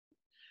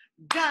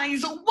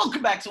Guys,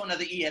 welcome back to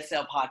another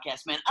ESL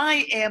podcast, man.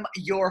 I am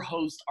your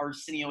host,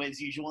 Arsenio, as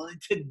usual,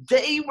 and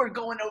today we're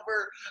going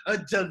over a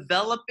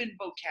developing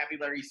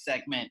vocabulary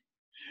segment.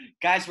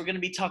 Guys, we're going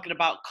to be talking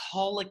about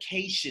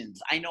collocations.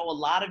 I know a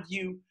lot of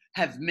you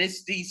have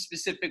missed these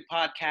specific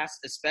podcasts,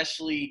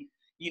 especially,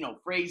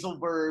 phrasal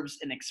verbs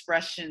and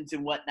expressions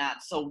and whatnot.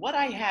 So what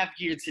I have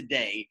here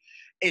today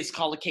is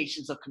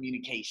collocations of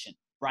communication,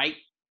 right?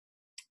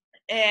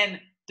 And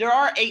there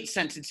are 8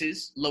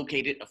 sentences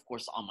located, of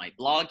course, on my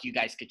blog. You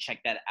guys could check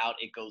that out.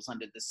 It goes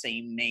under the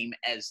same name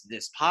as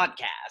this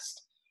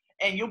podcast.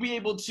 And you'll be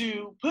able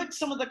to put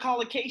some of the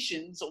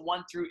collocations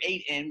 1 through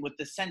 8 in with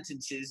the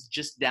sentences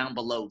just down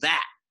below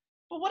that.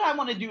 But what I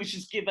want to do is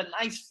just give a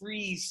nice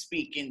free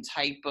speaking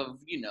type of,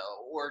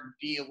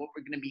 ordeal, what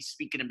we're going to be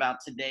speaking about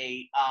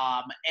today.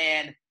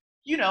 And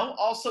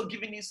also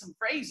giving you some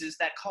phrases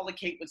that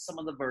collocate with some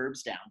of the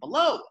verbs down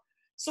below.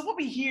 So what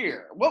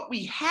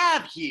we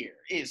have here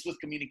is with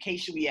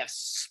communication, we have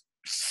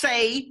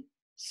say,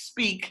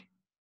 speak,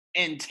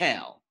 and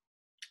tell.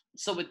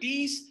 So with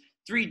these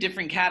 3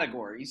 different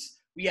categories,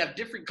 we have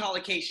different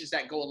collocations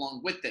that go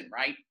along with them,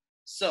 right?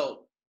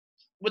 So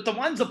with the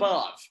ones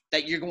above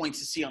that you're going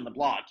to see on the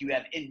blog, you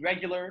have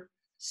irregular,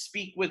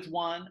 speak with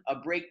one, a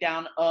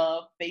breakdown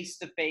of, face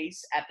to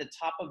face, at the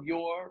top of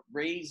your,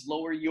 raise,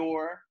 lower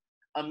your,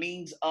 a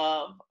means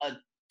of, a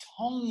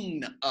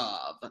tone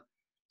of.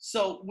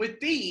 So with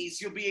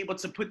these, you'll be able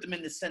to put them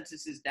in the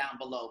sentences down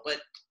below. But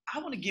I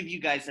want to give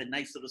you guys a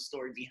nice little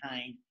story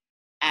behind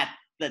at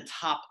the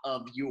top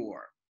of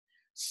your.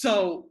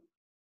 So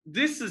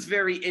this is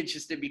very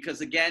interesting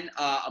because, again,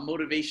 a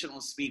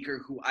motivational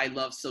speaker who I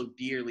love so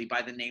dearly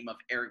by the name of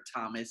Eric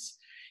Thomas,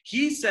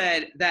 he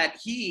said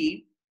that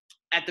he,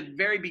 at the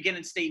very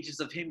beginning stages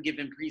of him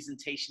giving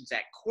presentations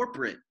at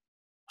corporate,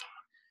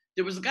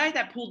 there was a guy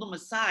that pulled him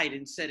aside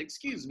and said,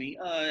 "Excuse me,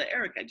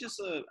 Eric, I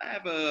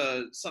have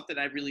something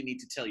I really need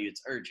to tell you.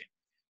 It's urgent."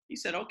 He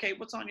said, "Okay,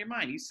 what's on your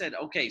mind?" He said,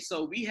 "Okay,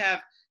 so we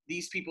have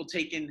these people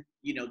taking,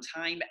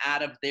 time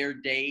out of their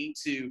day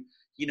to,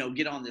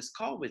 get on this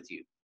call with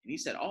you." And he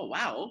said, "Oh,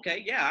 wow,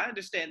 okay, yeah, I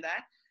understand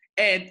that."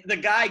 And the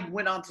guy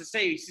went on to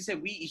say, he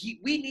said, we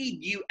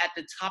need you at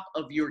the top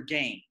of your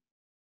game.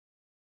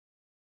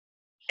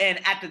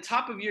 And at the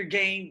top of your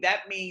game,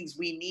 that means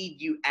we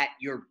need you at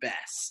your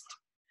best.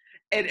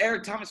 And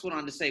Eric Thomas went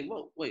on to say,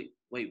 "Whoa, wait,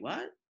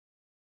 what?"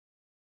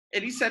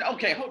 And he said,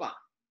 "Okay, hold on.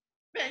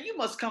 Man, you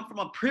must come from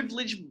a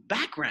privileged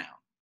background.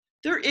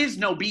 There is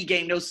no B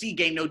game, no C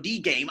game, no D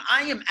game.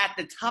 I am at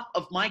the top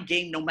of my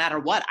game no matter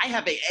what. I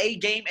have an A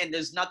game and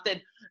there's nothing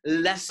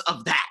less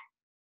of that."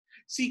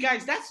 See,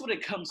 guys, that's what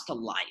it comes to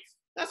life.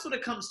 That's what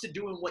it comes to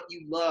doing what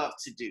you love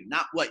to do,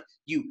 not what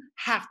you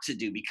have to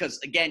do. Because,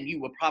 again,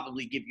 you will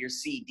probably give your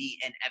C, D,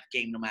 and F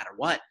game no matter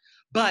what.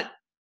 But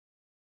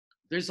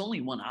there's only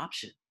one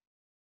option.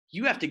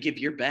 You have to give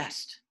your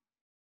best.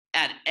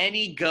 At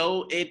any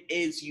go it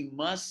is, you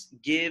must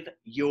give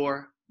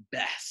your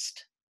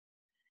best.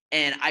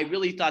 And I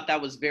really thought that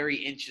was very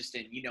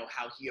interesting,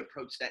 how he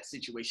approached that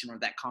situation or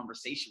that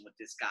conversation with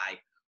this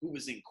guy who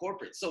was in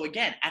corporate. So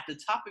again, at the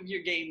top of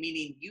your game,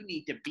 meaning you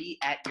need to be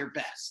at your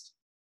best.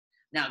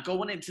 Now,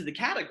 going into the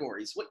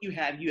categories, what you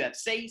have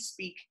say,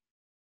 speak,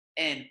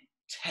 and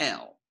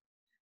tell.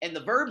 And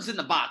the verbs in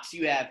the box,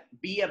 you have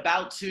be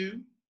about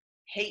to,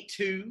 hate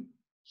to,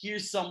 hear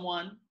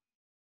someone,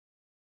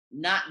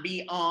 not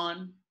be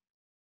on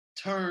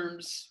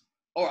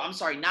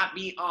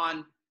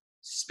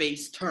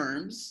space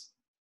terms,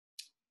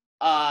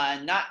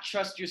 not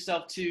trust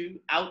yourself to,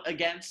 out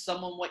against,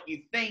 someone, what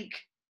you think,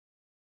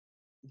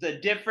 the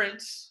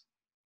difference,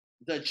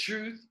 the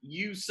truth,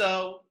 you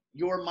so,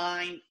 your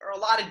mind, or a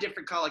lot of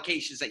different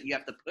collocations that you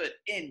have to put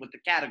in with the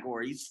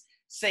categories,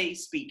 say,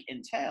 speak,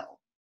 and tell.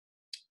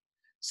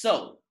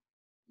 So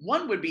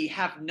one would be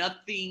have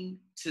nothing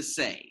to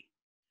say,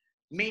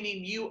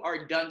 meaning you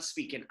are done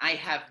speaking. I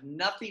have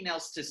nothing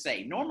else to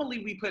say.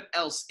 Normally we put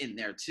else in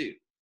there too.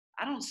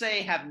 I don't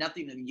say have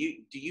nothing to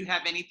you. Do you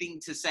have anything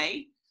to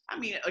say? I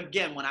mean,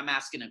 again, when I'm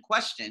asking a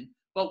question,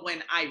 but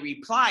when I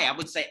reply, I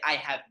would say I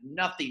have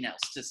nothing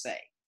else to say.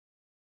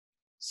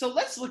 So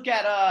let's look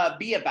at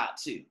be about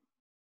to,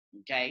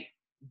 okay?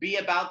 Be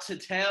about to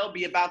tell,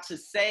 be about to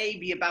say,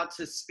 be about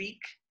to speak,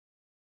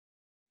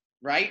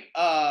 right?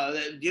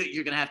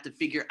 You're going to have to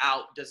figure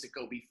out, does it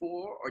go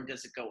before or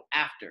does it go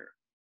after?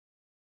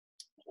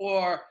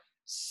 Or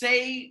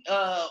say,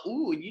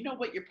 you know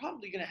what, you're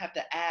probably going to have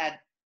to add,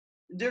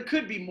 there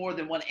could be more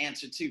than one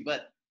answer too,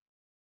 but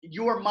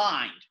your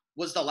mind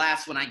was the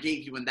last one I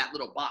gave you in that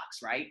little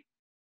box, right?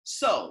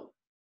 So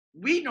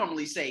we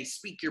normally say,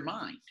 speak your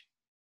mind,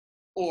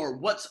 or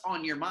what's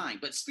on your mind.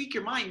 But speak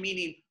your mind,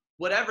 meaning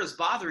whatever's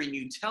bothering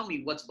you, tell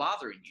me what's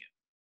bothering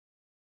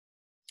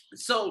you.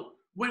 So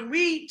when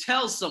we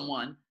tell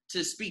someone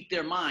to speak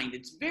their mind,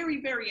 it's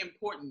very, very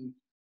important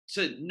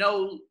to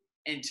know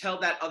and tell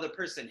that other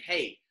person,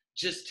 hey,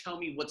 just tell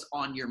me what's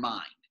on your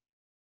mind,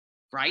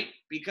 right?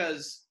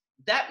 Because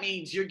that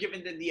means you're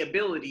giving them the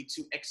ability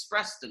to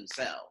express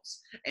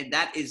themselves. And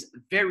that is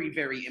very,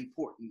 very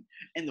important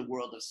in the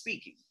world of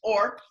speaking.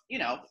 Or,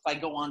 if I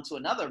go on to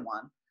another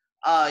one,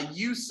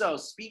 you so,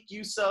 speak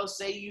you so,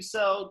 say you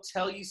so,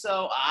 tell you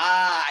so.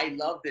 I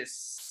love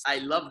this. I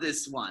love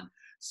this one.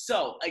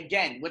 So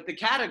again, with the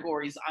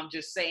categories, I'm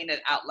just saying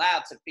it out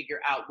loud to figure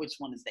out which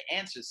one is the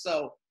answer.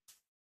 So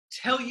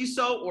tell you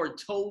so or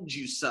told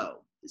you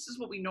so. This is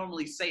what we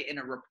normally say in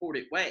a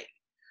reported way.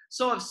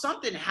 So if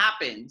something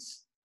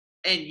happens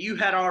and you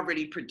had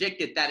already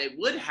predicted that it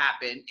would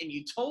happen and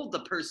you told the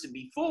person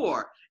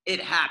before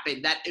it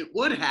happened that it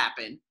would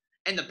happen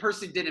and the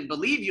person didn't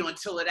believe you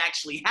until it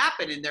actually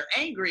happened and they're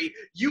angry,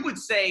 you would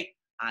say,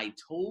 I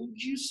told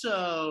you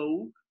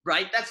so,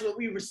 right? That's what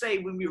we were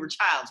saying when we were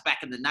childs back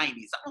in the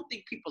 90s. I don't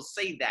think people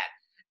say that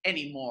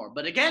anymore.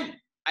 But again,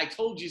 I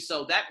told you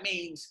so. That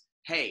means,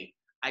 hey,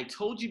 I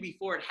told you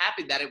before it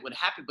happened that it would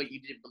happen, but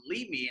you didn't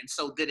believe me. And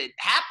so did it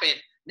happen?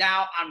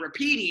 Now I'm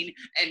repeating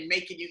and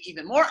making you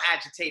even more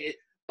agitated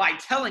by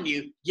telling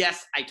you,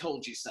 yes, I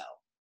told you so.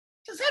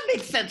 Does that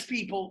make sense,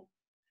 people?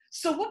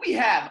 So what we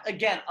have,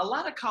 again, a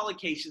lot of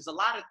collocations, a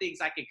lot of things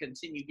I can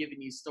continue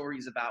giving you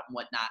stories about and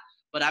whatnot,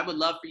 but I would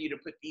love for you to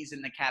put these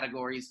in the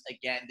categories.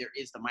 Again, there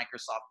is the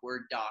Microsoft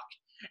Word doc,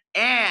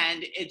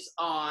 and it's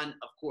on,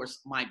 of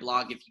course, my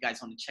blog if you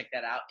guys want to check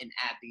that out and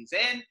add these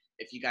in.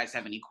 If you guys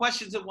have any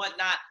questions and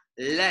whatnot,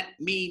 let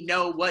me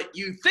know what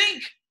you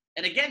think.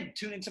 And again,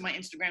 tune into my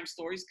Instagram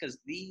stories because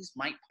these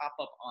might pop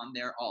up on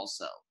there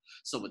also.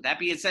 So with that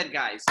being said,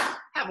 guys,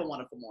 have a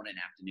wonderful morning,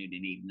 afternoon,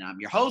 and evening. I'm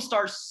your host,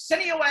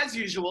 Arsenio, as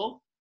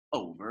usual.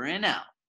 Over and out.